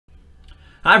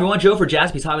Hi everyone, Joe for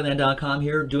JaspysHobbyland.com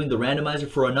here doing the randomizer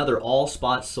for another all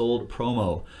spots sold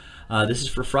promo. This is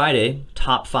for Friday.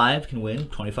 Top 5 can win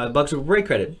 25 bucks of break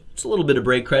credit. It's a little bit of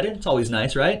break credit. It's always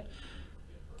nice, right?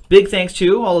 Big thanks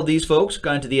to all of these folks who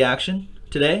got into the action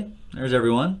today. There's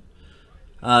everyone.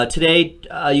 Today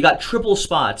you got triple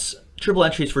spots, triple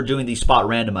entries for doing the spot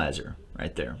randomizer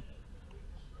right there.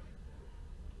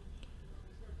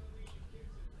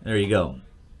 There you go.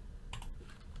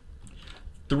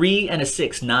 3 and a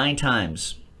 6, 9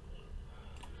 times.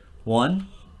 1,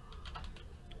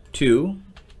 2,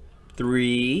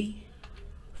 3,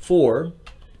 4,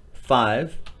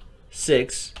 5,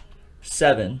 6,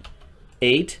 7,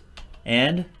 8,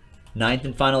 and 9th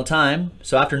and final time.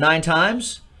 So after 9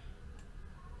 times,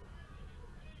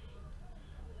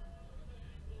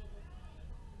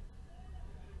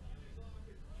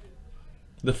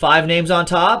 the 5 names on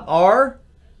top are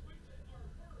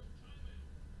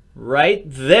right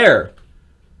there.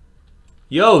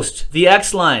 Yost, the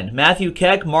X-Line, Matthew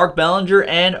Keck, Mark Bellinger,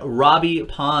 and Robbie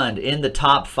Pond in the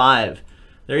top 5.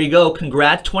 There you go.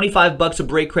 Congrats. 25 bucks of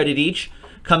break credit each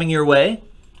coming your way.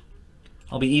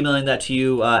 I'll be emailing that to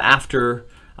you after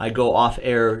I go off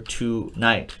air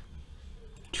tonight.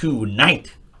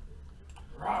 Tonight.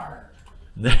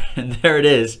 And there it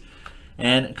is.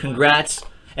 And congrats.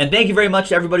 And thank you very much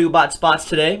to everybody who bought spots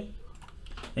today.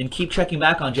 And keep checking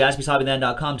back on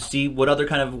JaspysHobbyland.com to see what other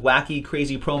kind of wacky,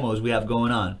 crazy promos we have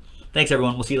going on. Thanks,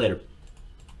 everyone. We'll see you later.